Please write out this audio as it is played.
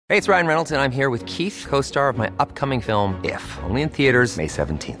Hey, it's Ryan Reynolds, and I'm here with Keith, co-star of my upcoming film, If, only in theaters May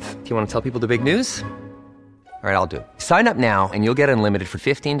 17th. Do you want to tell people the big news? All right, I'll do it. Sign up now and you'll get unlimited for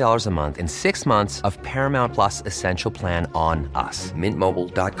 $15 a month and 6 months of Paramount Plus Essential Plan on us.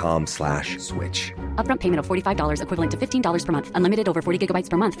 MintMobile.com/switch. Upfront payment of $45 equivalent to $15 per month. Unlimited over 40 gigabytes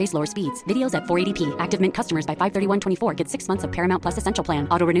per month. Face lower speeds. Videos at 480p. Active Mint customers by 531.24 get 6 months of Paramount Plus Essential Plan.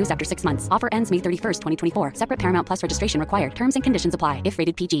 Auto renews after 6 months. Offer ends May 31st, 2024. Separate Paramount Plus registration required. Terms and conditions apply if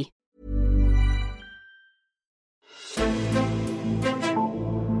rated PG.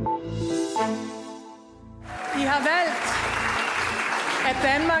 I har valgt, at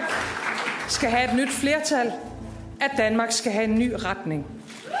Danmark skal have et nyt flertal, at Danmark skal have en ny retning.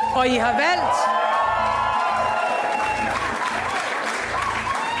 Og I har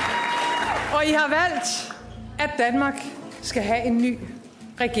valgt, at Danmark skal have en ny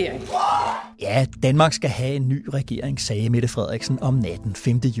regering. Ja, Danmark skal have en ny regering, sagde Mette Frederiksen om natten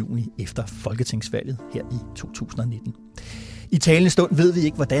 5. juni efter folketingsvalget her i 2019. I talende stund ved vi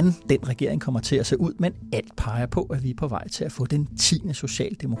ikke, hvordan den regering kommer til at se ud, men alt peger på, at vi er på vej til at få den 10.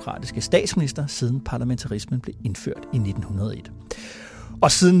 socialdemokratiske statsminister, siden parlamentarismen blev indført i 1901.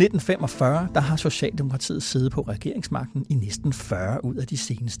 Og siden 1945, der har Socialdemokratiet siddet på regeringsmagten i næsten 40 ud af de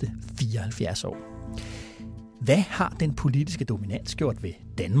seneste 74 år. Hvad har den politiske dominans gjort ved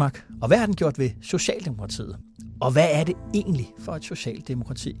Danmark, og hvad har den gjort ved Socialdemokratiet? Og hvad er det egentlig for et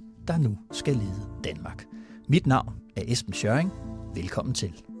socialdemokrati, der nu skal lede Danmark? Mit navn er Esben Schøring. Velkommen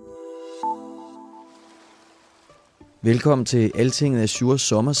til. Velkommen til Altinget Azures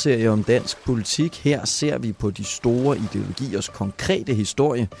sommerserie om dansk politik. Her ser vi på de store ideologiers konkrete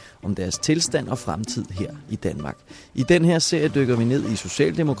historie om deres tilstand og fremtid her i Danmark. I den her serie dykker vi ned i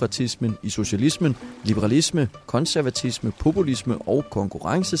socialdemokratismen, i socialismen, liberalisme, konservatisme, populisme og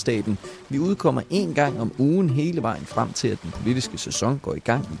konkurrencestaten. Vi udkommer en gang om ugen hele vejen frem til, at den politiske sæson går i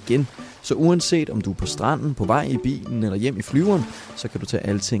gang igen. Så uanset om du er på stranden, på vej i bilen eller hjem i flyveren, så kan du tage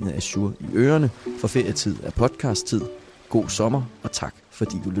Altinget Azure i ørerne, for ferietid er podcast-tid. God sommer, og tak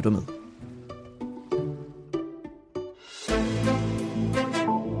fordi du lytter med.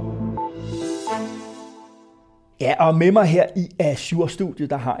 Ja, og med mig her i Azure-studiet,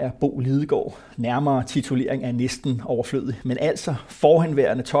 der har jeg Bo Lidegaard. Nærmere titulering er næsten overflødig, men altså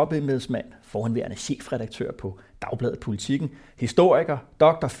forhenværende topembedsmand, forhenværende chefredaktør på Dagbladet Politikken, historiker,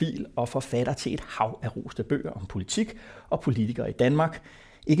 doktorfil og forfatter til et hav af roste bøger om politik og politikere i Danmark.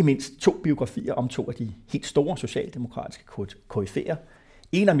 Ikke mindst 2 biografier om 2 af de helt store socialdemokratiske koryfæer.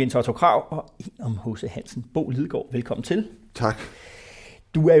 En om Jens Otto Krag og en om H.C. Hansen. Bo Lidegaard, velkommen til. Tak.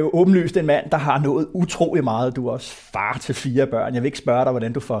 Du er jo åbenlyst en mand, der har nået utrolig meget. Du er også far til 4 børn. Jeg vil ikke spørge dig,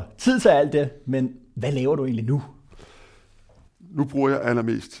 hvordan du får tid til alt det, men hvad laver du egentlig nu? Nu bruger jeg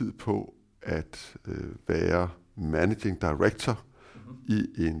allermest tid på at være managing director i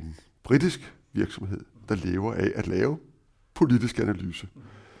en britisk virksomhed, der lever af at lave politisk analyse.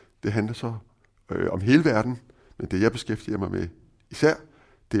 Det handler så om hele verden, men det jeg beskæftiger mig med især,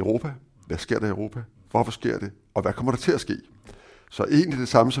 det er Europa. Hvad sker der i Europa? Hvorfor sker det? Og hvad kommer der til at ske? Så egentlig det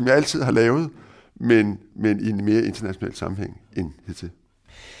samme, som jeg altid har lavet, men i en mere international sammenhæng end hidtil.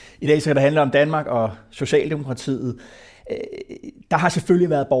 I dag skal det handle om Danmark og Socialdemokratiet. Der har selvfølgelig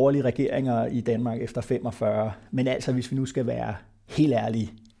været borgerlige regeringer i Danmark efter 45, men altså hvis vi nu skal være helt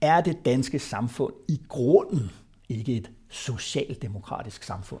ærlige, er det danske samfund i grunden ikke et socialdemokratisk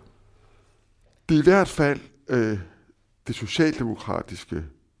samfund? Det er i hvert fald det socialdemokratiske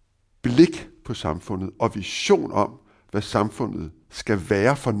blik på samfundet og vision om, hvad samfundet skal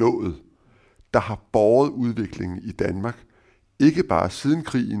være for noget, der har båret udviklingen i Danmark, ikke bare siden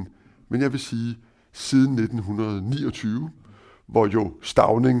krigen, men jeg vil sige siden 1929, hvor jo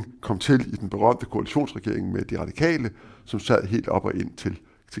Stauning kom til i den berømte koalitionsregering med de radikale, som sad helt op og ind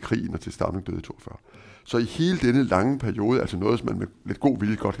til krigen og til Stauning døde i 42. Så i hele denne lange periode, altså noget, som man med lidt god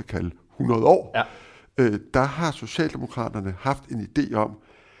vilje godt kan kalde 100 år, ja. Der har Socialdemokraterne haft en idé om,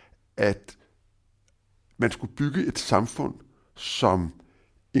 at man skulle bygge et samfund, som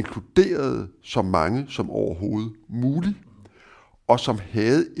inkluderede så mange som overhovedet muligt, og som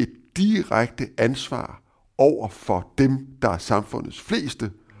havde et direkte ansvar over for dem, der er samfundets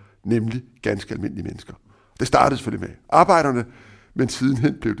fleste, nemlig ganske almindelige mennesker. Det startede selvfølgelig med arbejderne, men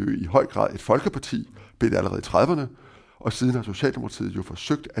sidenhen blev det jo i høj grad et folkeparti, blev det allerede i 30'erne, og siden har Socialdemokratiet jo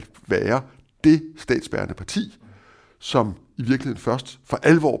forsøgt at være det statsbærende parti, som i virkeligheden først for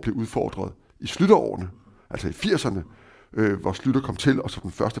alvor blev udfordret i slutårene, altså i 80'erne, hvor Schlüter kom til, og som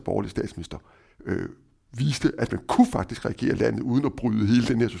den første borgerlige statsminister viste, at man kunne faktisk regere landet uden at bryde hele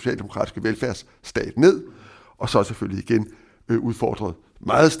den her socialdemokratiske velfærdsstat ned, og så selvfølgelig igen udfordret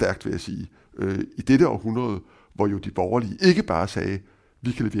meget stærkt, vil jeg sige, i dette århundrede, hvor jo de borgerlige ikke bare sagde,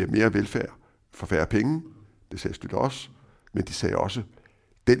 vi kan levere mere velfærd for færre penge. Det sagde Schlüter også. Men de sagde også,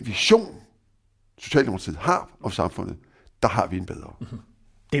 den vision, Socialdemokratiet har om samfundet, der har vi en bedre.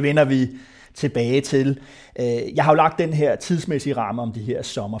 Det vender vi tilbage til. Jeg har jo lagt den her tidsmæssige ramme om de her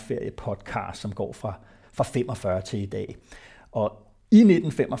sommerferie-podcast, som går fra 45 til i dag. Og i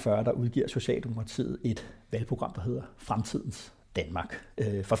 1945, der udgiver Socialdemokratiet et valgprogram, der hedder Fremtidens Danmark.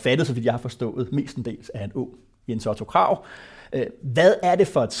 Forfattet, så vidt jeg har forstået, mestendels af en ung Jens Otto Krag. Hvad er det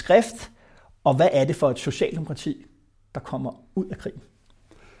for et skrift, og hvad er det for et Socialdemokrati, der kommer ud af krigen?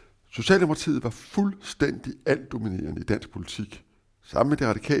 Socialdemokratiet var fuldstændig altdominerende i dansk politik, sammen med de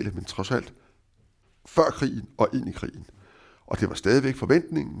radikale, men trods alt før krigen og ind i krigen. Og det var stadigvæk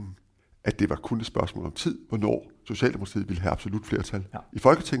forventningen, at det var kun et spørgsmål om tid, hvornår Socialdemokratiet ville have absolut flertal i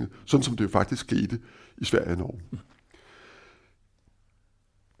Folketinget, sådan som det jo faktisk skete i Sverige og Norge.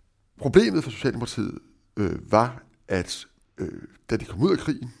 Problemet for Socialdemokratiet var, at da de kom ud af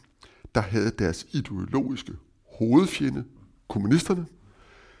krigen, der havde deres ideologiske hovedfjende, kommunisterne,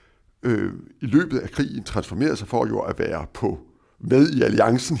 i løbet af krigen transformerede sig for jo at være med i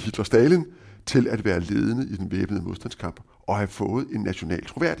alliancen Hitler-Stalin til at være ledende i den væbnede modstandskamp og have fået en national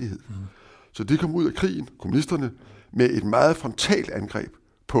troværdighed. Så de kom ud af krigen, kommunisterne, med et meget frontalt angreb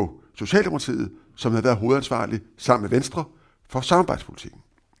på Socialdemokratiet, som havde været hovedansvarlig sammen med Venstre for samarbejdspolitikken.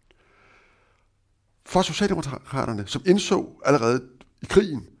 For Socialdemokraterne, som indså allerede i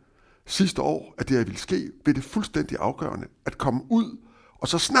krigen sidste år, at det her ville ske, blev det fuldstændig afgørende at komme ud, og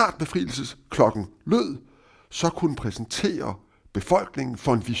så snart befrielsesklokken lød, så kunne præsentere befolkningen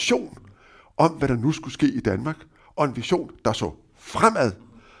for en vision om, hvad der nu skulle ske i Danmark, og en vision, der så fremad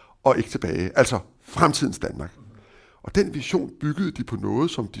og ikke tilbage, altså fremtidens Danmark. Og den vision byggede de på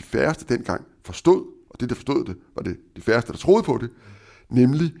noget, som de færreste dengang forstod, og det, der forstod det, var det de færreste, der troede på det,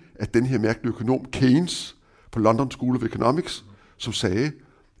 nemlig at den her mærkelige økonom Keynes på London School of Economics, som sagde,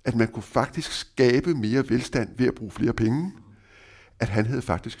 at man kunne faktisk skabe mere velstand ved at bruge flere penge, at han havde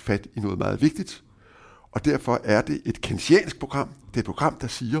faktisk fat i noget meget vigtigt. Og derfor er det et keynesiansk program. Det er et program, der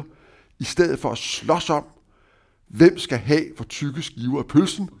siger, i stedet for at slås om, hvem skal have for tykke skiver af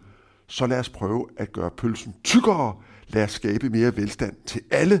pølsen, så lad os prøve at gøre pølsen tykkere. Lad os skabe mere velstand til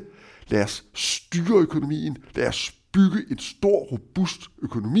alle. Lad os styre økonomien. Lad os bygge en stor, robust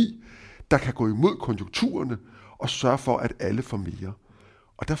økonomi, der kan gå imod konjunkturerne og sørge for, at alle får mere.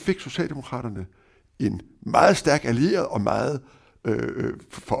 Og der fik Socialdemokraterne en meget stærk allieret og meget,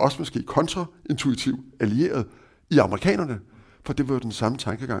 for os måske kontraintuitiv allieret i amerikanerne, for det var jo den samme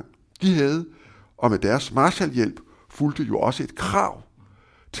tankegang. De havde, og med deres Marshallhjælp, fulgte jo også et krav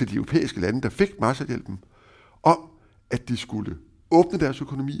til de europæiske lande, der fik Marshallhjælpen, om at de skulle åbne deres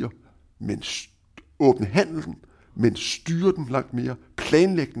økonomier, men åbne handelen, men styre den langt mere,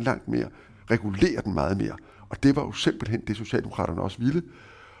 planlægge den langt mere, regulere den meget mere. Og det var jo simpelthen det, Socialdemokraterne også ville.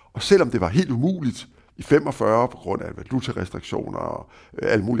 Og selvom det var helt umuligt i 45 på grund af valutarestriktioner og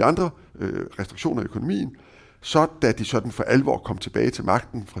alle mulige andre restriktioner i økonomien, så da de sådan for alvor kom tilbage til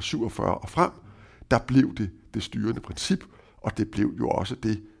magten fra 47 og frem, der blev det styrende princip, og det blev jo også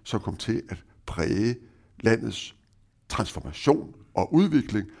det, som kom til at præge landets transformation og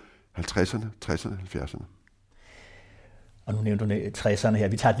udvikling 50'erne, 60'erne, 70'erne. Og nu nævnte du 60'erne her.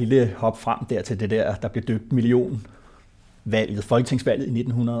 Vi tager et lille hop frem der til det der blev døbt millionvalget, folketingsvalget i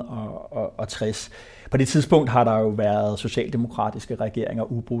 1960. På det tidspunkt har der jo været socialdemokratiske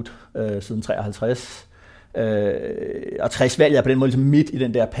regeringer ubrudt siden 53. Og 60-valget er på den måde ligesom midt i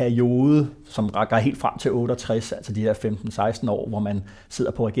den der periode, som rækker helt frem til 68, altså de her 15-16 år, hvor man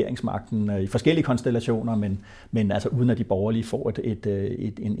sidder på regeringsmagten i forskellige konstellationer, men altså uden at de borgerlige får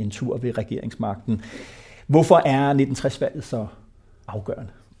en tur ved regeringsmagten. Hvorfor er 1960-valget så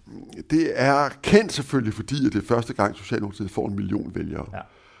afgørende? Det er kendt selvfølgelig, fordi at det er første gang, Socialdemokratiet får 1 million vælgere. Ja.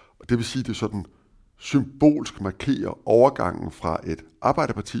 Og det vil sige, at det sådan symbolsk markerer overgangen fra et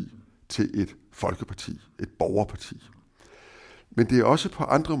arbejderparti til et folkeparti, et borgerparti. Men det er også på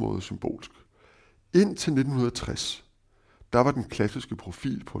andre måder symbolsk. Indtil 1960, der var den klassiske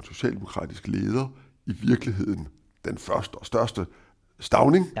profil på en socialdemokratisk leder i virkeligheden den første og største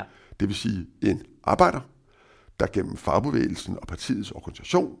Stauning, det vil sige en arbejder, der gennem fagbevægelsen og partiets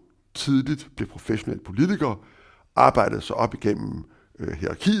organisation tidligt blev professionel politiker, arbejdede sig op igennem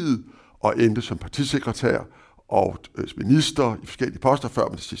hierarkiet og endte som partisekretær og minister i forskellige poster, før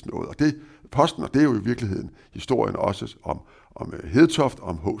man til sidst nåede. Og det er jo i virkeligheden historien også om Hedtoft,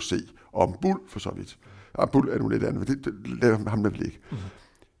 om H.C. og om Bull for så vidt. Ja, Bull er nu lidt andet, men det lader ham vel ikke.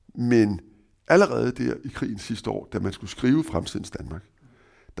 Mm-hmm. Men allerede der i krigen sidste år, da man skulle skrive Fremtidens Danmark,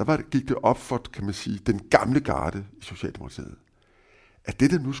 gik det op for, kan man sige, den gamle garde i Socialdemokratiet. At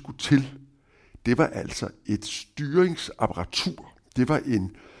det, der nu skulle til, det var altså et styringsapparatur Det var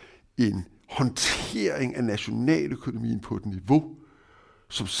en håndtering af nationaløkonomien på et niveau,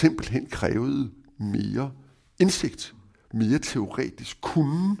 som simpelthen krævede mere indsigt, mere teoretisk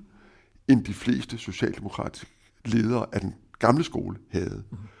kunnen, end de fleste socialdemokratiske ledere af den gamle skole havde.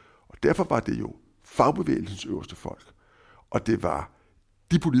 Og derfor var det jo fagbevægelsens øverste folk, og det var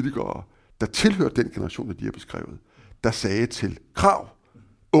de politikere, der tilhørte den generation, der de har beskrevet, der sagde til Krag,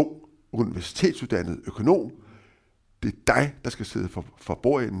 ung, universitetsuddannet økonom, det er dig, der skal sidde for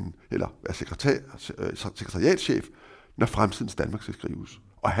bordenden, eller være sekretariatschef, når fremtidens Danmark skal skrives.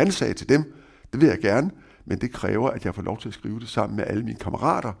 Og han sagde til dem, det vil jeg gerne, men det kræver, at jeg får lov til at skrive det sammen med alle mine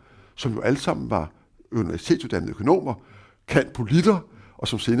kammerater, som jo alle sammen var universitetsuddannede økonomer, kendt politter, og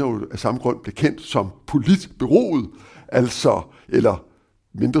som senere af samme grund blev kendt som politbureauet, altså, eller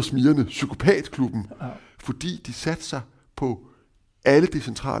mindre smirrende psykopatklubben, fordi de satte sig på alle de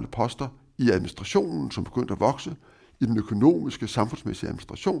centrale poster i administrationen, som begyndte at vokse, i den økonomiske, samfundsmæssige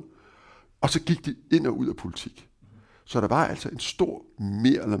administration, og så gik de ind og ud af politik. Så der var altså en stor,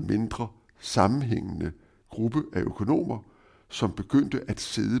 mere eller mindre sammenhængende gruppe af økonomer, som begyndte at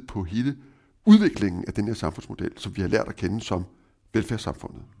sidde på hele udviklingen af den her samfundsmodel, som vi har lært at kende som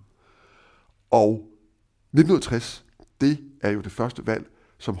velfærdssamfundet. Og 1960, det er jo det første valg,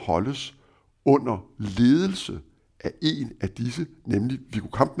 som holdes under ledelse af en af disse, nemlig Viggo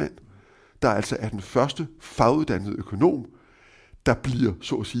Kampmann, der altså er den første faguddannede økonom, der bliver,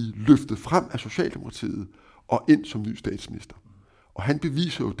 så at sige, løftet frem af Socialdemokratiet og ind som ny statsminister. Og han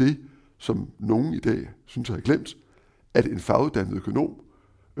beviser jo det, som nogen i dag synes jeg har glemt, at en faguddannet økonom,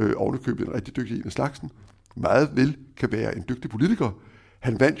 ovenikøbet en rigtig dygtig en af slagsen, meget vel kan være en dygtig politiker.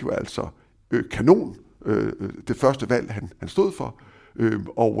 Han vandt jo altså kanon, det første valg, han stod for,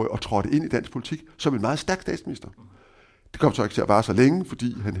 og trådte ind i dansk politik som en meget stærk statsminister. Det kom så ikke til at vare så længe,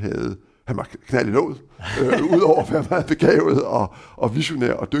 fordi han var knald i låget, udover at være meget begavet og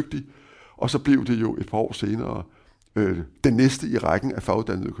visionær og dygtig. Og så blev det jo et par år senere den næste i rækken af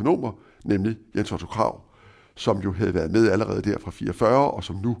faguddannede økonomer, nemlig Jens Otto Krag, som jo havde været med allerede der fra 44, og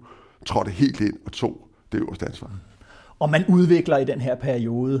som nu trådte helt ind og tog det øverste ansvar. Og man udvikler i den her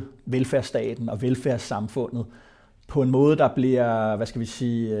periode velfærdsstaten og velfærdssamfundet på en måde, der bliver,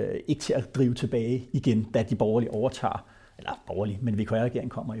 ikke til at drive tilbage igen, da de borgerlige overtager. Eller borgerlige, men VKR-regeringen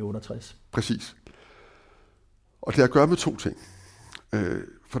kommer i 68. Præcis. Og det har at gøre med to ting.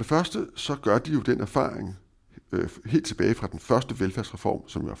 For det første, så gør de jo den erfaring, helt tilbage fra den første velfærdsreform,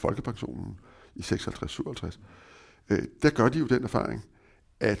 som var folkepensionen i 56-57, der gør de jo den erfaring,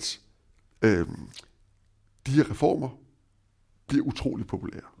 at de her reformer bliver utrolig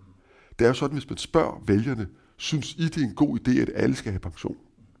populære. Det er jo sådan, hvis man spørger vælgerne, synes I, det er en god idé, at alle skal have pension?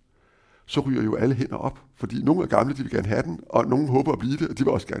 Så ryger jo alle hænder op, fordi nogle er gamle, de vil gerne have den, og nogle håber at blive det, og de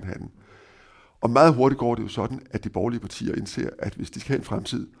vil også gerne have den. Og meget hurtigt går det jo sådan, at de borgerlige partier indser, at hvis de skal have en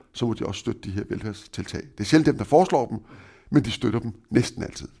fremtid, så må de også støtte de her velfærdstiltag. Det er sjældent dem, der foreslår dem, men de støtter dem næsten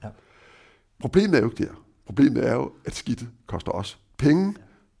altid. Ja. Problemet er jo ikke der. Problemet er jo, at skidtet koster også penge.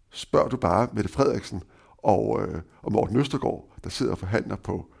 Spørger du bare Mette Frederiksen og Morten Østergaard, der sidder og forhandler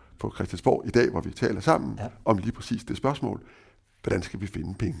på Christiansborg i dag, hvor vi taler sammen om lige præcis det spørgsmål. Hvordan skal vi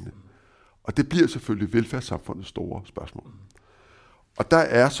finde pengene? Og det bliver selvfølgelig velfærdssamfundets store spørgsmål. Og der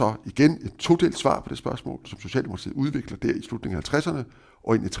er så igen et todelt svar på det spørgsmål, som Socialdemokratiet udvikler der i slutningen af 50'erne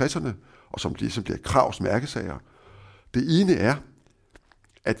og ind i 60'erne, og som ligesom bliver Krags mærkesager. Det ene er,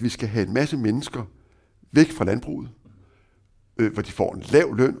 at vi skal have en masse mennesker væk fra landbruget, hvor de får en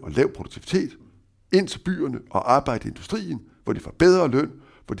lav løn og lav produktivitet, ind til byerne og arbejde i industrien, hvor de får bedre løn,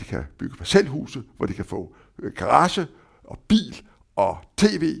 hvor de kan bygge parcelhuse, hvor de kan få garage og bil og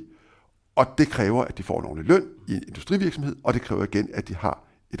tv, og det kræver, at de får en ordentlig løn i en industrivirksomhed, og det kræver igen, at de har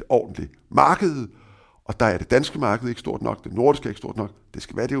et ordentligt marked, og der er det danske marked ikke stort nok, det nordiske er ikke stort nok, det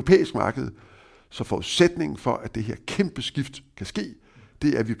skal være det europæiske marked. Så forudsætningen for, at det her kæmpe skift kan ske,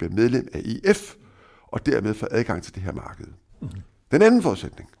 det er, at vi bliver medlem af EF, og dermed får adgang til det her marked. Mm-hmm. Den anden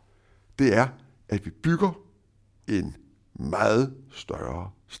forudsætning, det er, at vi bygger en meget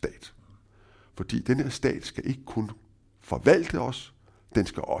større stat. Fordi den her stat skal ikke kun forvalte os, den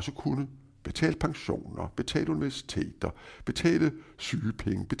skal også kunne betale pensioner, betale universiteter, betale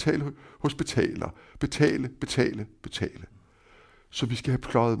sygepenge, betale hospitaler, betale. Så vi skal have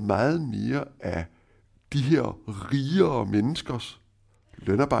pløjet meget mere af de her rigere menneskers,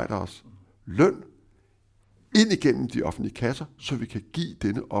 lønarbejderes løn ind igennem de offentlige kasser, så vi kan give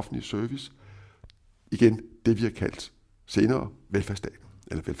denne offentlige service, igen det vi har kaldt senere velfærdsstaten,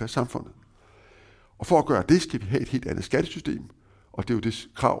 eller velfærdssamfundet. Og for at gøre det, skal vi have et helt andet skattesystem, og det er jo det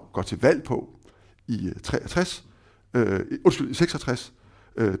Krag går til valg på i 66,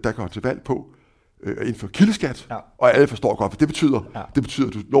 der går han til valg på at indføre kildeskat, og alle forstår godt, hvad det betyder. Ja. Det betyder,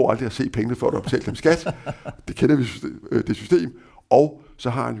 at du når aldrig at se pengene, før du har betalt dem skat. Det kender vi, det system. Og så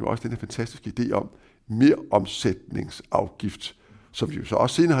har han jo også den her fantastiske idé om mere omsætningsafgift, som vi jo så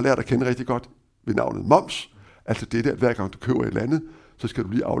også senere har lært at kende rigtig godt ved navnet moms. Altså det der, at hver gang du køber et eller andet, så skal du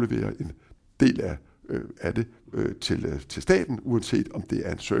lige aflevere en del af det til staten, uanset om det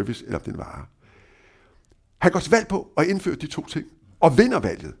er en service eller om det er en vare. Han går til valg på at indføre de to ting, og vinder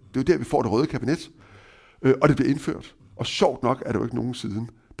valget. Det er jo der, vi får det røde kabinet, og det bliver indført. Og sjovt nok er der jo ikke nogen siden,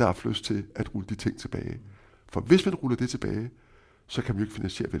 der har lyst til at rulle de ting tilbage. For hvis man ruller det tilbage, så kan man jo ikke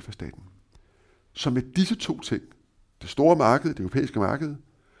finansiere velfærdsstaten. Så med disse to ting, det store marked, det europæiske marked,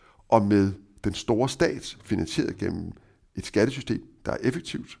 og med den store stat, finansieret gennem et skattesystem, der er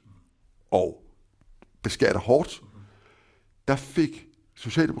effektivt og beskatter hårdt, der fik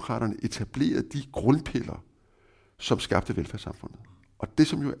Socialdemokraterne etableret de grundpiller, som skabte velfærdssamfundet. Og det,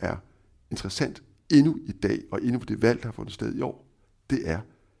 som jo er interessant endnu i dag, og endnu på det valg, der har fundet sted i år, det er,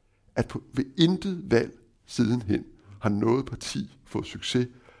 at ved intet valg sidenhen har noget parti fået succes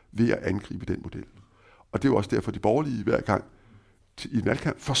ved at angribe den model. Og det er jo også derfor, de borgerlige hver gang i en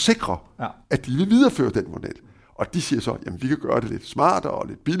valgkamp forsikrer, at de vil videreføre den model. Og de siger så, jamen vi kan gøre det lidt smartere og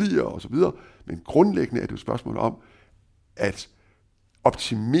lidt billigere osv., men grundlæggende er det jo et spørgsmål om at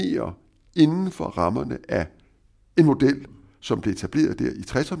optimere inden for rammerne af en model, som blev etableret der i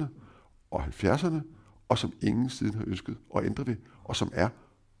 60'erne og 70'erne, og som ingen siden har ønsket at ændre ved, og som er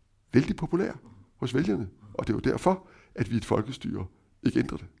vældig populær hos vælgerne. Og det er jo derfor, at vi i et folkestyre ikke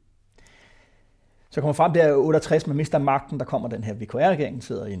ændrer det. Så kommer frem der 68, man mister magten, der kommer den her VKR-regering,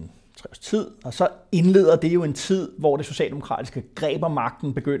 sidder i en 3 års tid, og så indleder det jo en tid, hvor det socialdemokratiske greb om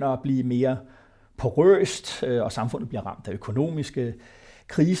magten begynder at blive mere porøst, og samfundet bliver ramt af økonomiske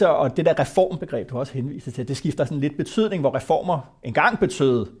kriser, og det der reformbegreb, du også henviser til, det skifter sådan lidt betydning, hvor reformer engang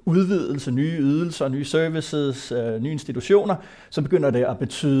betød udvidelse, nye ydelser, nye services, nye institutioner, så begynder det at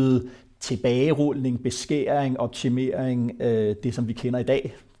betyde tilbagerulning, beskæring, optimering, det som vi kender i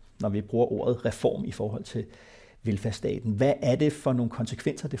dag, når vi bruger ordet reform i forhold til velfærdsstaten. Hvad er det for nogle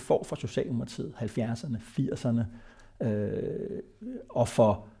konsekvenser, det får for Socialdemokratiet, 70'erne, 80'erne, og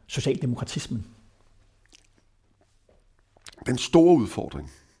for socialdemokratismen? Den store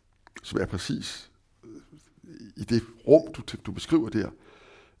udfordring, som er præcis i det rum, du beskriver der,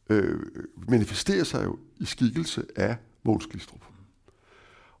 manifesterer sig jo i skikkelse af Mogens Glistrup.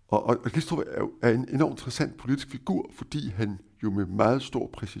 Og Glistrup er en enormt interessant politisk figur, fordi han jo med meget stor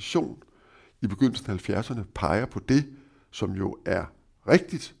præcision i begyndelsen af 70'erne peger på det, som jo er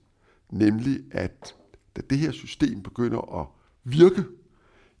rigtigt, nemlig at da det her system begynder at virke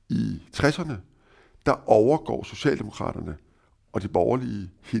i 60'erne, der overgår Socialdemokraterne og de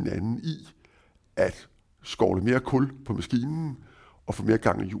borgerlige hinanden i at skovle mere kul på maskinen og få mere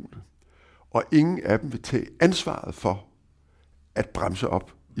gang i hjulene. Og ingen af dem vil tage ansvaret for at bremse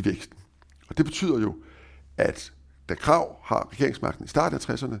op i væksten. Og det betyder jo, at da Krag har regeringsmagten i starten af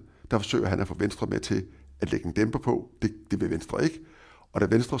 60'erne, der forsøger han at få Venstre med til at lægge en dæmper på. Det vil Venstre ikke. Og da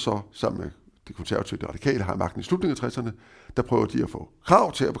Venstre så sammen med det konservative og det radikale har magten i slutningen af 60'erne, der prøver de at få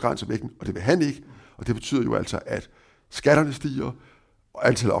Krag til at begrænse væksten, og det vil han ikke. Og det betyder jo altså, at skatterne stiger, og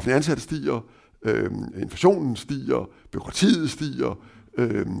antallet af offentlige ansatte stiger, inflationen stiger, bureaukratiet stiger,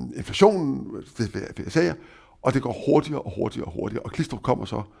 inflationen, det sagde jeg, og det går hurtigere og hurtigere og hurtigere. Og Glistrup kommer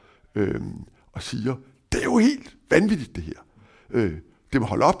så og siger, det er jo helt vanvittigt det her. Det må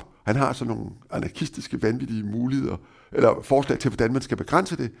holde op. Han har sådan nogle anarkistiske, vanvittige muligheder, eller forslag til, hvordan man skal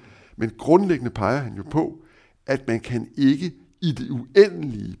begrænse det. Men grundlæggende peger han jo på, at man kan ikke i det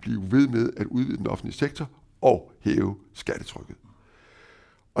uendelige blive ved med at udvide den offentlige sektor og hæve skattetrykket.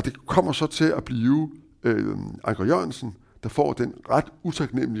 Og det kommer så til at blive Anker Jørgensen, der får den ret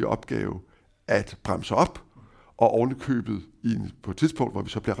utaknemmelige opgave at bremse op, og ovenikøbet på et tidspunkt, hvor vi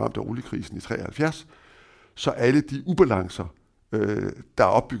så bliver ramt af oliekrisen i 73, så alle de ubalancer, der er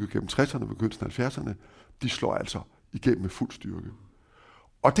opbygget gennem 60'erne og begyndelsen af 70'erne, de slår altså igennem med fuld styrke.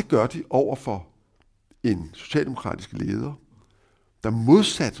 Og det gør de over for en socialdemokratisk leder, der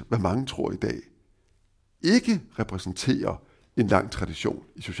modsat, hvad mange tror i dag, ikke repræsenterer en lang tradition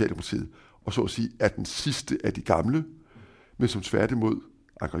i Socialdemokratiet, og så at sige er den sidste af de gamle, men som tværtimod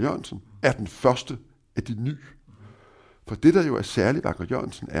Anker Jørgensen er den første af de nye. For det, der jo er særligt ved Anker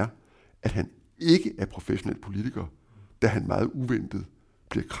Jørgensen, er, at han ikke er professionel politiker, da han meget uventet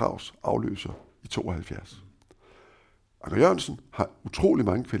bliver Krags afløser i 72. Anker Jørgensen har utrolig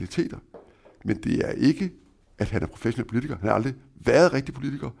mange kvaliteter, men det er ikke, at han er professionel politiker. Han har aldrig været rigtig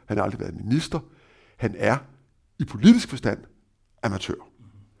politiker. Han har aldrig været minister. Han er i politisk forstand amatør.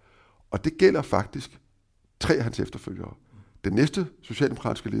 Og det gælder faktisk 3 af hans efterfølgere. Den næste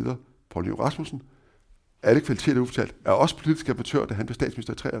socialdemokratiske leder, Poul Nyrup Rasmussen, alle kvaliteter ufortalt, er også politisk amatør, da han blev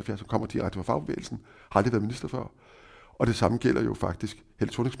statsminister i 73, som kommer direkte fra fagbevægelsen, har aldrig været minister før. Og det samme gælder jo faktisk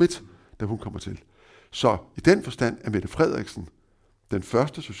Helle Thorning-Schmidt, da hun kommer til. Så i den forstand er Mette Frederiksen den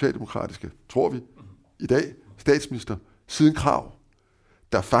første socialdemokratiske, tror vi, i dag, statsminister, siden Krag,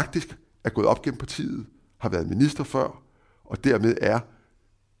 der faktisk er gået op gennem partiet, har været minister før, og dermed er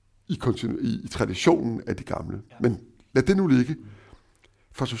i traditionen af de gamle. Men lad det nu ligge.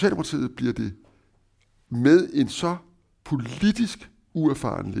 For Socialdemokratiet bliver det med en så politisk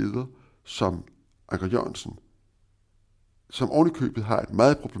uerfaren leder som Anker Jørgensen, som ovenikøbet har et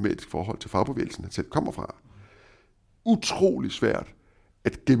meget problematisk forhold til fagbevægelsen, han selv kommer fra, utrolig svært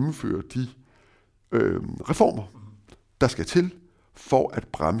at gennemføre de reformer, der skal til for at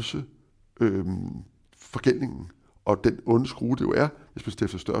bremse forgældningen og den onde skrue, det jo er, hvis man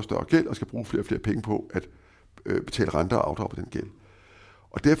stifter større og større gæld og skal bruge flere og flere penge på at betale renter og afdrag på den gæld.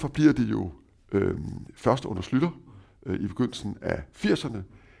 Og derfor bliver det jo først under Schlüter i begyndelsen af 80'erne,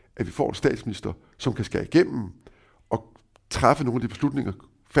 at vi får en statsminister, som kan skære igennem og træffe nogle af de beslutninger,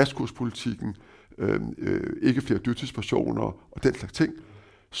 fastkurspolitikken, ikke flere dyrtidspensioner og den slags ting,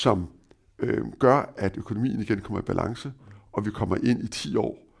 som gør, at økonomien igen kommer i balance, og vi kommer ind i 10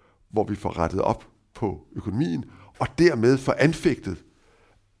 år, hvor vi får rettet op på økonomien, og dermed får anfægtet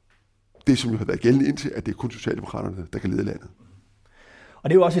det, som jo har været gældende indtil, at det er kun Socialdemokraterne, der kan lede landet. Og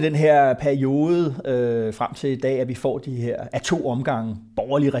det er jo også i den her periode frem til i dag, at vi får de her af 2 omgange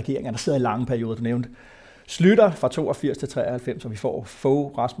borgerlige regeringer, der sidder i lange perioder, du nævnte. Schlüter fra 82 til 93, og vi får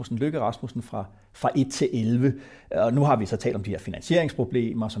Fogh Rasmussen, Løkke Rasmussen fra 1 til 11. Og nu har vi så talt om de her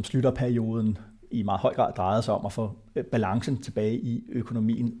finansieringsproblemer, som Schlüter-perioden i meget høj grad drejede sig om at få balancen tilbage i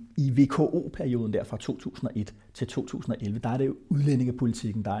økonomien. I VKO-perioden der fra 2001 til 2011, der er det jo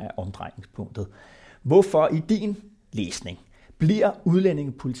udlændingepolitikken, der er omdrejningspunktet. Hvorfor i din læsning bliver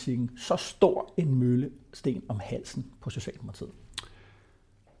udlændingepolitikken så stor en møllesten om halsen på Socialdemokratiet?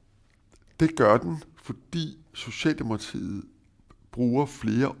 Det gør den, fordi Socialdemokratiet bruger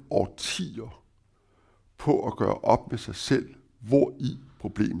flere årtier på at gøre op med sig selv, hvor i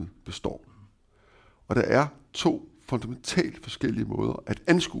problemet består. Og der er 2 fundamentalt forskellige måder at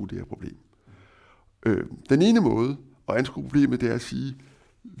anskue det her problem. Den ene måde at anskue problemet, det er at sige,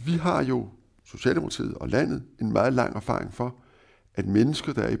 vi har jo Socialdemokratiet og landet en meget lang erfaring for, at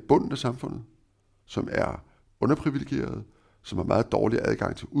mennesker, der er i bunden af samfundet, som er underprivilegerede, som har meget dårlig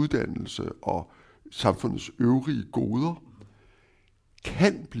adgang til uddannelse og samfundets øvrige goder,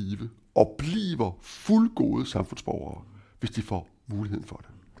 kan blive og bliver fuldgode samfundsborgere, hvis de får muligheden for det.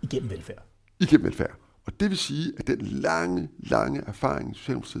 Igennem velfærd. Igennem velfærd. Og det vil sige, at den lange erfaring i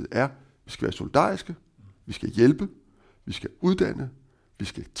Socialdemokratiet er, at vi skal være solidariske, vi skal hjælpe, vi skal uddanne, vi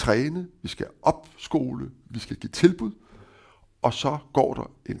skal træne, vi skal opskole, vi skal give tilbud, og så går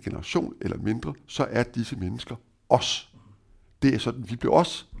der en generation eller mindre, så er disse mennesker os. Det er sådan, vi bliver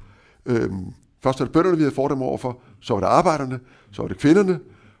os. Først var det bønderne, vi havde fordomme overfor, så var det arbejderne, så var det kvinderne,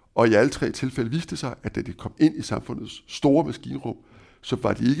 og i alle 3 tilfælde viste det sig, at da de kom ind i samfundets store maskinrum, så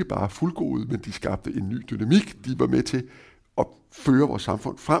var de ikke bare fuldgode, men de skabte en ny dynamik. De var med til at føre vores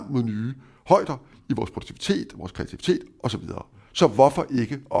samfund frem mod nye højder i vores produktivitet, vores kreativitet osv. Så hvorfor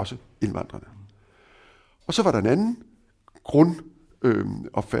ikke også indvandrerne? Og så var der en anden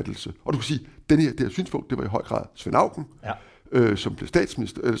grundopfattelse, og du kan sige, at det her synspunkt, det var i høj grad Svend Auken, som blev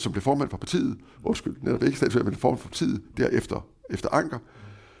statsminister, som blev formand for partiet, netop ikke statsminister, men formand for partiet, efter Anker.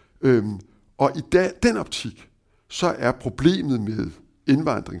 Og i den optik, så er problemet med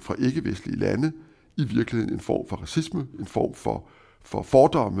indvandring fra ikke-vestlige lande i virkeligheden en form for racisme, en form for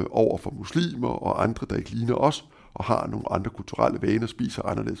fordomme over for muslimer og andre, der ikke ligner os, og har nogle andre kulturelle vaner, spiser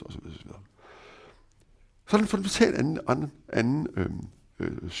anderledes osv. Så er der en fundamentalt anden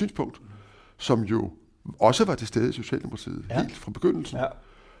synspunkt, som jo også var til stede i Socialdemokratiet helt fra begyndelsen,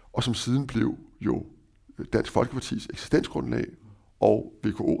 og som siden blev jo Dansk Folkepartis eksistensgrundlag og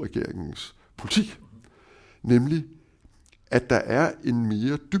VKO-regeringens politik. Nemlig, at der er en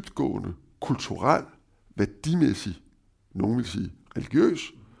mere dybtgående kulturel, værdimæssig, nogen vil sige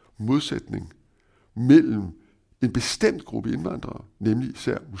religiøs, modsætning mellem en bestemt gruppe indvandrere, nemlig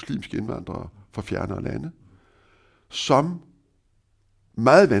især muslimske indvandrere fra fjernere lande, som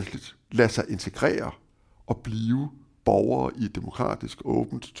meget vanskeligt lader sig integrere og blive borgere i et demokratisk,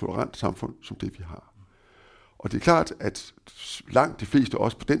 åbent, tolerant samfund, som det vi har. Og det er klart, at langt de fleste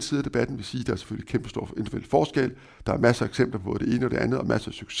også på den side af debatten vil sige, at der er selvfølgelig kæmpe stor individuel forskel. Der er masser af eksempler på det ene og det andet, og masser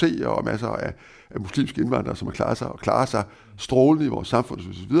af succeser, og masser af muslimske indvandrere, som har klaret sig strålende i vores samfund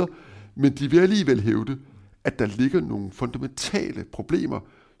osv. Men de vil alligevel hævde, at der ligger nogle fundamentale problemer,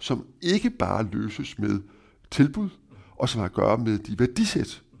 som ikke bare løses med tilbud, og som har at gøre med de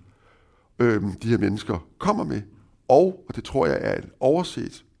værdisæt de her mennesker kommer med, og det tror jeg er et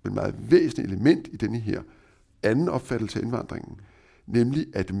overset, men meget væsentligt element i denne her anden opfattelse af indvandringen, nemlig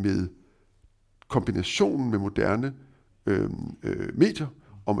at med kombinationen med moderne medier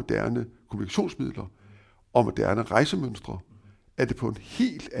og moderne kommunikationsmidler og moderne rejsemønstre, er det på en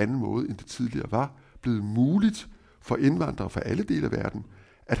helt anden måde, end det tidligere var, blevet muligt for indvandrere fra alle dele af verden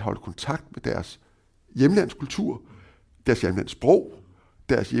at holde kontakt med deres hjemlands kultur, deres hjemlands sprog,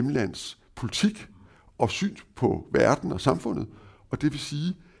 deres hjemlands politik og syn på verden og samfundet. Og det vil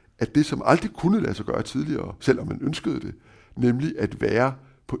sige, at det, som aldrig kunne lade sig gøre tidligere, selvom man ønskede det, nemlig at være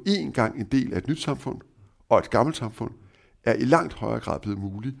på én gang en del af et nyt samfund og et gammelt samfund, er i langt højere grad blevet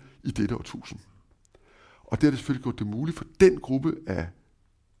muligt i dette årtusind. Og det har det selvfølgelig gjort det muligt for den gruppe af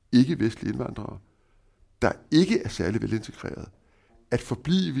ikke-vestlige indvandrere, der ikke er særlig velintegreret, at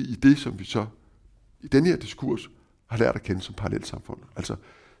forblive i det, som vi så i denne her diskurs har lært at kende som parallelsamfund. Altså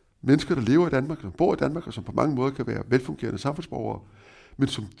mennesker, der lever i Danmark, som bor i Danmark, og som på mange måder kan være velfungerende samfundsborgere, men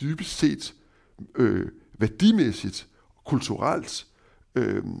som dybest set værdimæssigt, kulturelt,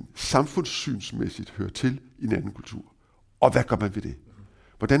 samfundssynsmæssigt hører til i en anden kultur. Og hvad gør man ved det?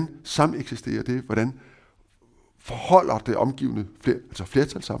 Hvordan sameksisterer det? Hvordan forholder det omgivende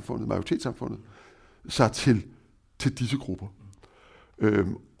flertalssamfundet, majoritetssamfundet, sig til disse grupper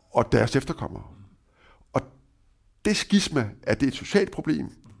og deres efterkommere? Og det skisma, er det et socialt problem,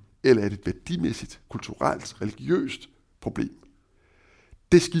 eller er det et værdimæssigt, kulturelt, religiøst problem?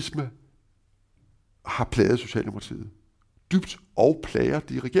 Det skisma har plaget Socialdemokratiet dybt og plager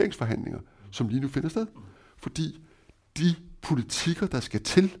de regeringsforhandlinger, som lige nu finder sted. Fordi de politikker, der skal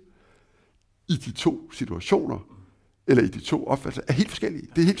til i de to situationer, eller i de to opfattelser, er helt forskellige.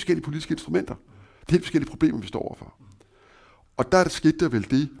 Det er helt forskellige politiske instrumenter. Det er helt forskellige problemer, vi står overfor. Og der er det skidt der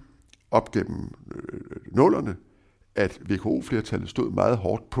vel det op gennem nullerne, at VKO-flertallet stod meget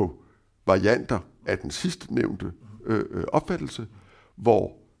hårdt på varianter af den sidste nævnte opfattelse,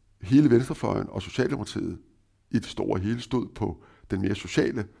 hvor hele venstrefløjen og Socialdemokratiet i det store hele stod på den mere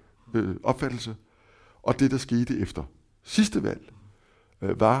sociale opfattelse. Og det, der skete efter sidste valg,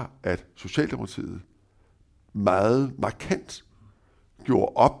 var, at Socialdemokratiet meget markant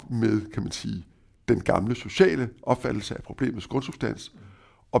gjorde op med, kan man sige, den gamle sociale opfattelse af problemets grundsubstans,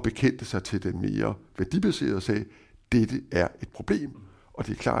 og bekendte sig til den mere værdibaserede og sagde, dette er et problem. Og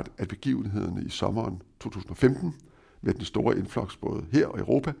det er klart, at begivenhederne i sommeren 2015, med den store influx både her og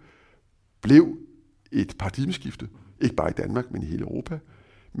Europa, blev et paradigmeskifte, ikke bare i Danmark, men i hele Europa.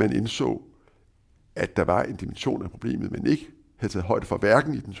 Man indså, at der var en dimension af problemet, man ikke havde taget højde for,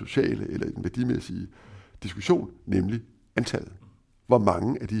 hverken i den sociale eller i den værdimæssige diskussion, nemlig antallet. Hvor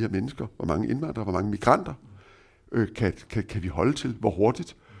mange af de her mennesker, hvor mange indvandrere, hvor mange migranter kan vi holde til, hvor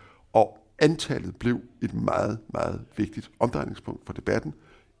hurtigt. Og antallet blev et meget, meget vigtigt omdrejningspunkt for debatten,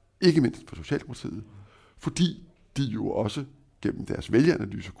 ikke mindst for Socialdemokratiet, fordi de jo også gennem deres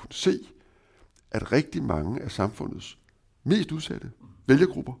vælgeranalyse kunne se, at rigtig mange af samfundets mest udsatte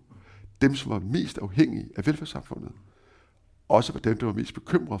vælgergrupper, dem som var mest afhængige af velfærdssamfundet, også var dem, der var mest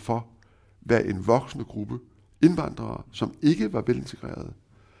bekymrede for, hvad en voksende gruppe indvandrere, som ikke var velintegrerede,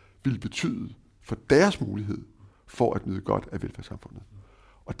 ville betyde for deres mulighed for at nyde godt af velfærdssamfundet.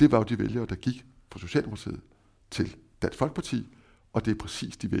 Og det var jo de vælgere, der gik fra Socialdemokratiet til Dansk Folkeparti, og det er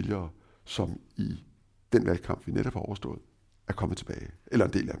præcis de vælgere, som i den valgkamp, vi netop har overstået, er kommet tilbage, eller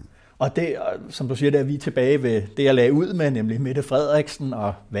en del af dem. Og det, som du siger, der er vi tilbage ved det, jeg lagde ud med, nemlig Mette Frederiksen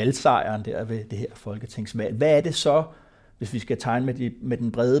og valgsejren der ved det her folketingsvalg. Hvad er det så, hvis vi skal tegne med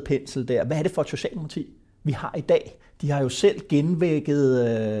den brede pensel der, hvad er det for et Socialdemokrati, vi har i dag? De har jo selv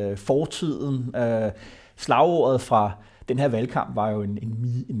genvækket fortiden. Slagordet fra den her valgkamp var jo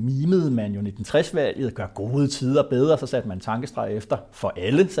en mimede man jo 1960-valget, gør gode tider bedre, så satte man en tankestreg efter for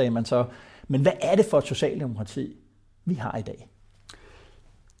alle, sagde man så. Men hvad er det for et Socialdemokrati, vi har i dag?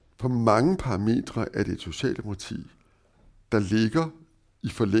 På mange parametre er det et Socialdemokrati, der ligger i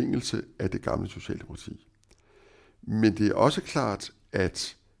forlængelse af det gamle Socialdemokrati. Men det er også klart,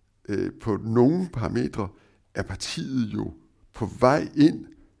 at på nogle parametre er partiet jo på vej ind,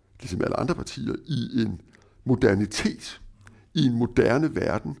 ligesom alle andre partier, i en modernitet, i en moderne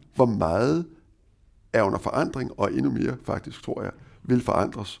verden, hvor meget er under forandring, og endnu mere faktisk, tror jeg, vil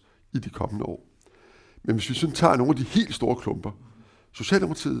forandres i de kommende år. Men hvis vi sådan tager nogle af de helt store klumper,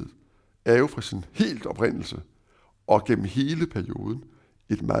 Socialdemokratiet er jo fra sin helt oprindelse og gennem hele perioden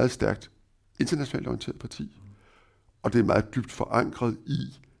et meget stærkt internationalt orienteret parti. Og det er meget dybt forankret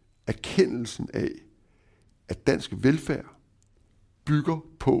i erkendelsen af, at dansk velfærd bygger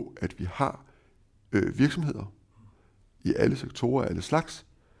på, at vi har virksomheder i alle sektorer, alle slags,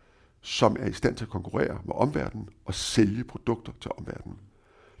 som er i stand til at konkurrere med omverdenen og sælge produkter til omverdenen.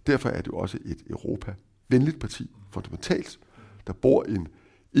 Derfor er det jo også et Europa-venligt parti, fundamentalt. Der bor en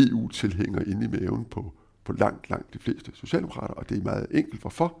EU-tilhænger inde i maven på langt de fleste socialdemokrater, og det er meget enkelt.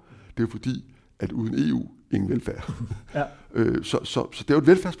 Hvorfor? Det er jo fordi, at uden EU, ingen velfærd. Ja. Så det er jo et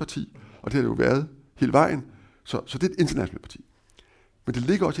velfærdsparti, og det har det jo været hele vejen. Så det er et internationalt parti. Men det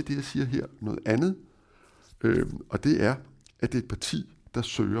ligger også i det, jeg siger her, noget andet, og det er, at det er et parti, der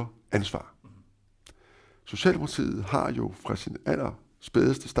søger ansvar. Socialdemokratiet har jo fra sin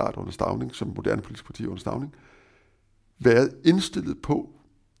allerspædeste start under Stauning, som moderne politisk parti under Stauning, været indstillet på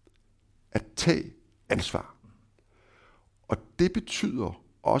at tage ansvar. Og det betyder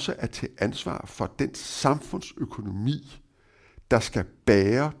også at tage ansvar for den samfundsøkonomi, der skal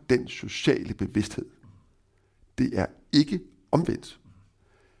bære den sociale bevidsthed. Det er ikke omvendt.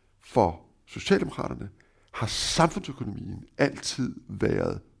 For Socialdemokraterne har samfundsøkonomien altid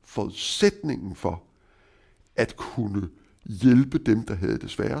været forudsætningen for at kunne hjælpe dem, der havde det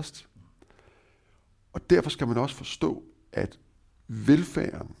sværest. Og derfor skal man også forstå, at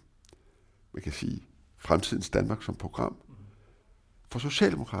velfærden, man kan sige fremtidens Danmark som program, for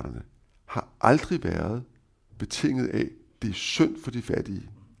Socialdemokraterne har aldrig været betinget af, det er synd for de fattige.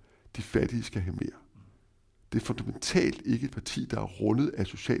 De fattige skal have mere. Det er fundamentalt ikke et parti, der er rundet af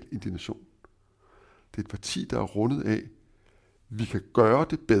social indignation. Det er et parti, der er rundet af, vi kan gøre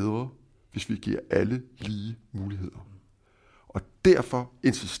det bedre, hvis vi giver alle lige muligheder. Og derfor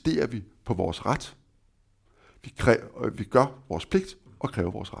insisterer vi på vores ret. Vi gør vores pligt og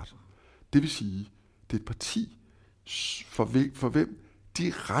kræver vores ret. Det vil sige, det er et parti, for hvem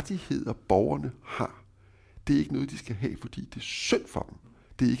de rettigheder, borgerne har, det er ikke noget, de skal have, fordi det er synd for dem.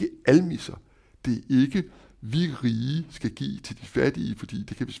 Det er ikke almisser. Det er ikke, vi rige skal give til de fattige, fordi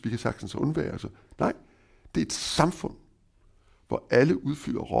det kan vi kan sagtens undvære. Altså, nej, det er et samfund, hvor alle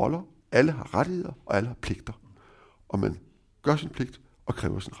udfylder roller, alle har rettigheder, og alle har pligter. Og man gør sin pligt og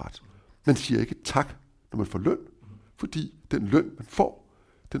kræver sin ret. Man siger ikke tak, når man får løn, fordi den løn, man får,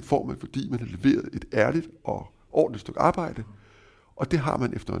 den får man, fordi man har leveret et ærligt og ordentligt stykke arbejde. Og det har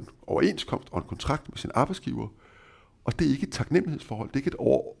man efter en overenskomst og en kontrakt med sin arbejdsgiver. Og det er ikke et taknemmelighedsforhold, det er ikke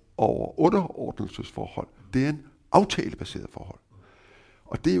et underordnelsesforhold. Det er en aftalebaseret forhold.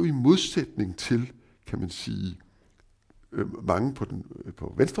 Og det er jo i modsætning til, kan man sige, mange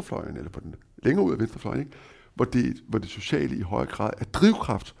på venstrefløjen, eller på den længere ud af venstrefløjen, ikke? Hvor det sociale i højere grad er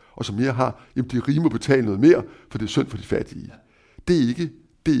drivkraft, og som mere har, jamen de rige må betale noget mere, for det er synd for de fattige. Det er ikke,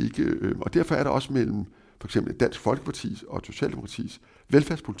 og derfor er der også mellem for eksempel Dansk Folkepartis og Socialdemokratis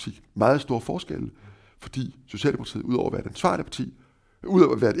velfærdspolitik meget store forskelle, fordi Socialdemokratiet udover at være et ansvarligt parti,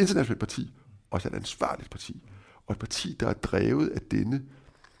 udover at være et internationalt parti, også er et ansvarligt parti, og et parti, der er drevet af denne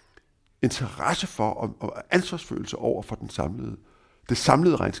interesse for og ansvarsfølelse over for det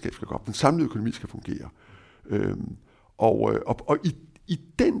samlede regnskab skal gå op, den samlede økonomi skal fungere. Og i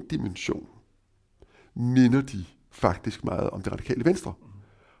den dimension minder de faktisk meget om det radikale venstre.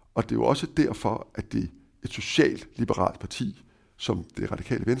 Og det er jo også derfor, at det er et socialt-liberalt parti, som det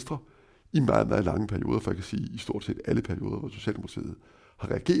radikale venstre, i meget, meget lange perioder, for jeg kan sige, i stort set alle perioder, hvor Socialdemokratiet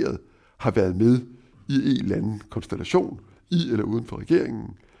har reageret, har været med i en eller anden konstellation, i eller uden for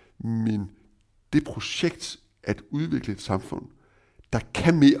regeringen. Men det projekt at udvikle et samfund, der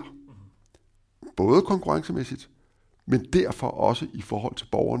kan mere, både konkurrencemæssigt, men derfor også i forhold til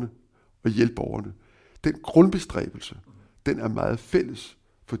borgerne og hjælpe borgerne. Den grundbestræbelse, den er meget fælles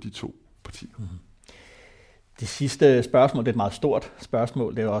for de to partier. Det sidste spørgsmål, det er et meget stort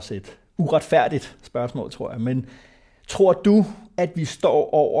spørgsmål, det er også et uretfærdigt spørgsmål, tror jeg, men tror du, at vi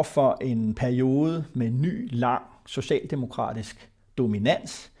står over for en periode med ny, lang socialdemokratisk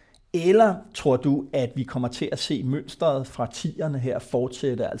dominans, eller tror du, at vi kommer til at se mønstret fra 10'erne her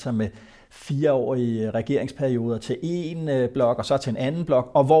fortsætte, altså med 4-årige regeringsperioder til en blok og så til en anden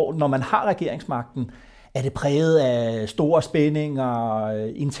blok, og hvor, når man har regeringsmagten, er det præget af store spændinger,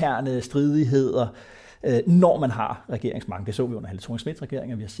 interne stridigheder, når man har regeringsmagten. Det så vi under Helle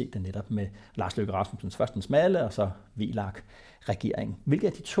Thorning-Schmidt-regeringen, og vi har set det netop med Lars Løkke Rasmussens først den smalle, og så VLAK-regeringen. Hvilke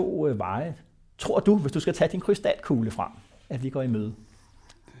af de to veje tror du, hvis du skal tage din krystalkugle frem, at vi går i møde?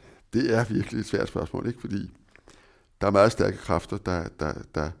 Det er virkelig et svært spørgsmål, ikke? Fordi der er meget stærke kræfter,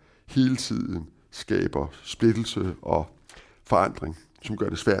 der hele tiden skaber splittelse og forandring, som gør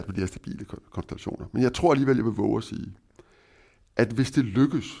det svært med de her stabile konstellationer. Men jeg tror alligevel, jeg vil våge at sige, at hvis det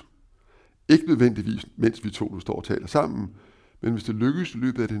lykkes, ikke nødvendigvis, mens vi to nu står og taler sammen, men hvis det lykkes i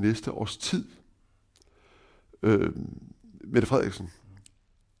løbet af det næste års tid, Mette Frederiksen,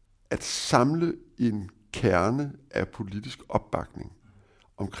 at samle en kerne af politisk opbakning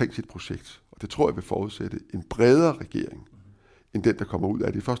omkring sit projekt, og det tror jeg vil forudsætte en bredere regering, end den, der kommer ud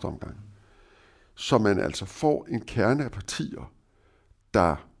af det i første omgang, så man altså får en kerne af partier,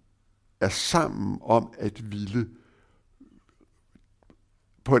 der er sammen om at ville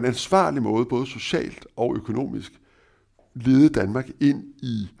på en ansvarlig måde, både socialt og økonomisk, lede Danmark ind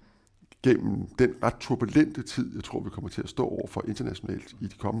gennem den ret turbulente tid, jeg tror, vi kommer til at stå over for internationalt i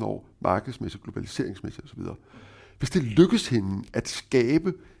de kommende år, markedsmæssigt, globaliseringsmæssigt osv. Hvis det lykkes hende at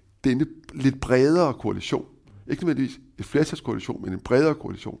skabe denne lidt bredere koalition, ikke nødvendigvis et flertalskoalition, men en bredere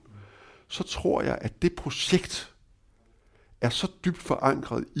koalition, så tror jeg, at det projekt er så dybt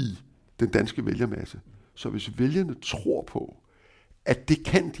forankret i den danske vælgermasse, så hvis vælgerne tror på, at det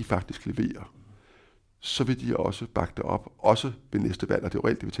kan de faktisk levere, så vil de også bakke det op, også ved næste valg, og det er jo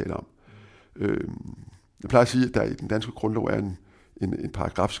reelt det, vi taler om. Jeg plejer at sige, at der i den danske grundlov er en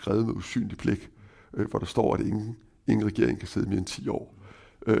paragraf skrevet med usynlig blik, hvor der står, at ingen regering kan sidde mere end 10 år.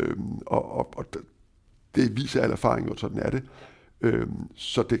 Og det viser al erfaring, og sådan er det.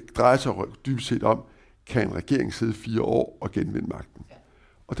 Så det drejer sig dybest set om, kan en regering sidde 4 år og genvinde magten?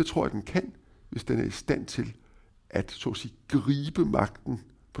 Og det tror jeg, den kan, hvis den er i stand til at, så at sige, gribe magten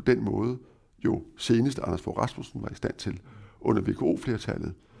på den måde, jo senest Anders Fogh Rasmussen var i stand til under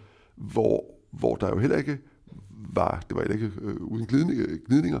VKO-flertallet, hvor der jo heller ikke var, det var heller ikke uden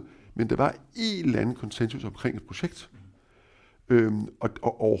glidninger, men der var en eller anden konsensus omkring et projekt. Og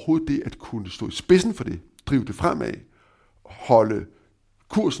overhovedet det at kunne stå i spidsen for det, drive det fremad, holde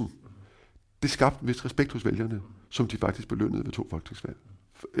kursen, det skabte en vis respekt hos vælgerne, som de faktisk belønnede ved 2 folketingsvalg,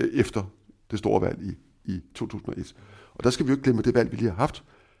 efter det store valg i 2001. Og der skal vi jo ikke glemme, at det valg, vi lige har haft,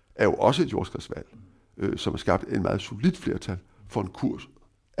 er jo også et jordskredsvalg, som har skabt en meget solidt flertal for en kurs,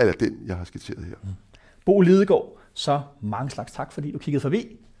 eller den, jeg har skitseret her. Bo Lidegaard, så mange slags tak, fordi du kiggede forbi.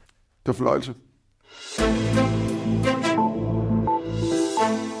 Det var fornøjelse.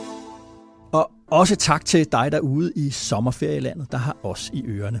 Og også tak til dig derude i sommerferielandet, der har os i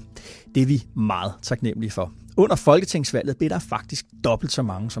ørerne. Det er vi meget taknemmelige for. Under folketingsvalget blev der faktisk dobbelt så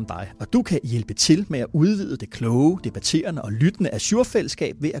mange som dig, og du kan hjælpe til med at udvide det kloge, debatterende og lyttende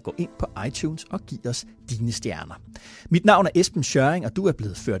Azure-fællesskab ved at gå ind på iTunes og give os dine stjerner. Mit navn er Esben Schøring, og du er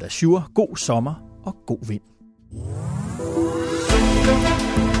blevet ført Azure. God sommer og god vind.